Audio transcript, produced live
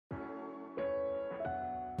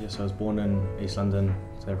Yes, I was born in East London,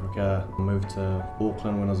 South Africa. I moved to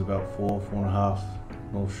Auckland when I was about four and a half,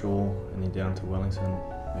 North Shore, and then down to Wellington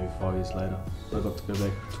maybe 5 years later. I got to go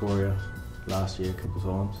back to Pretoria last year a couple of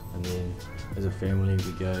times, and then as a family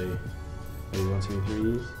we go maybe once every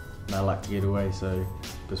 3 years. And I like to get away, so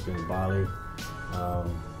just been in Bali,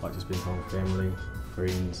 like to spend time with family,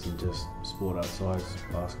 friends, and just sport outside,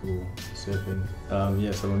 basketball, surfing.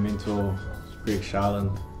 So my mentor, Greg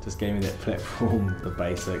Charland, just gave me that platform, the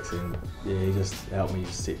basics, and yeah, he just helped me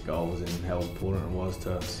set goals and how important it was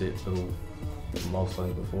to set little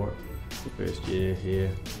milestones before it. The first year here,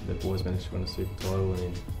 the boys managed to win a super title, and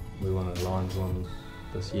then we won a Lions one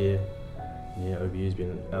this year. And yeah, OBU's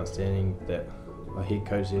been outstanding. That my head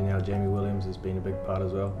coach there now, Jamie Williams, has been a big part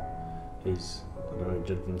as well. He's kind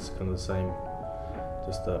of the same,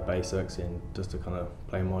 just the basics and just to kind of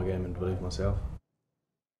play my game and believe myself.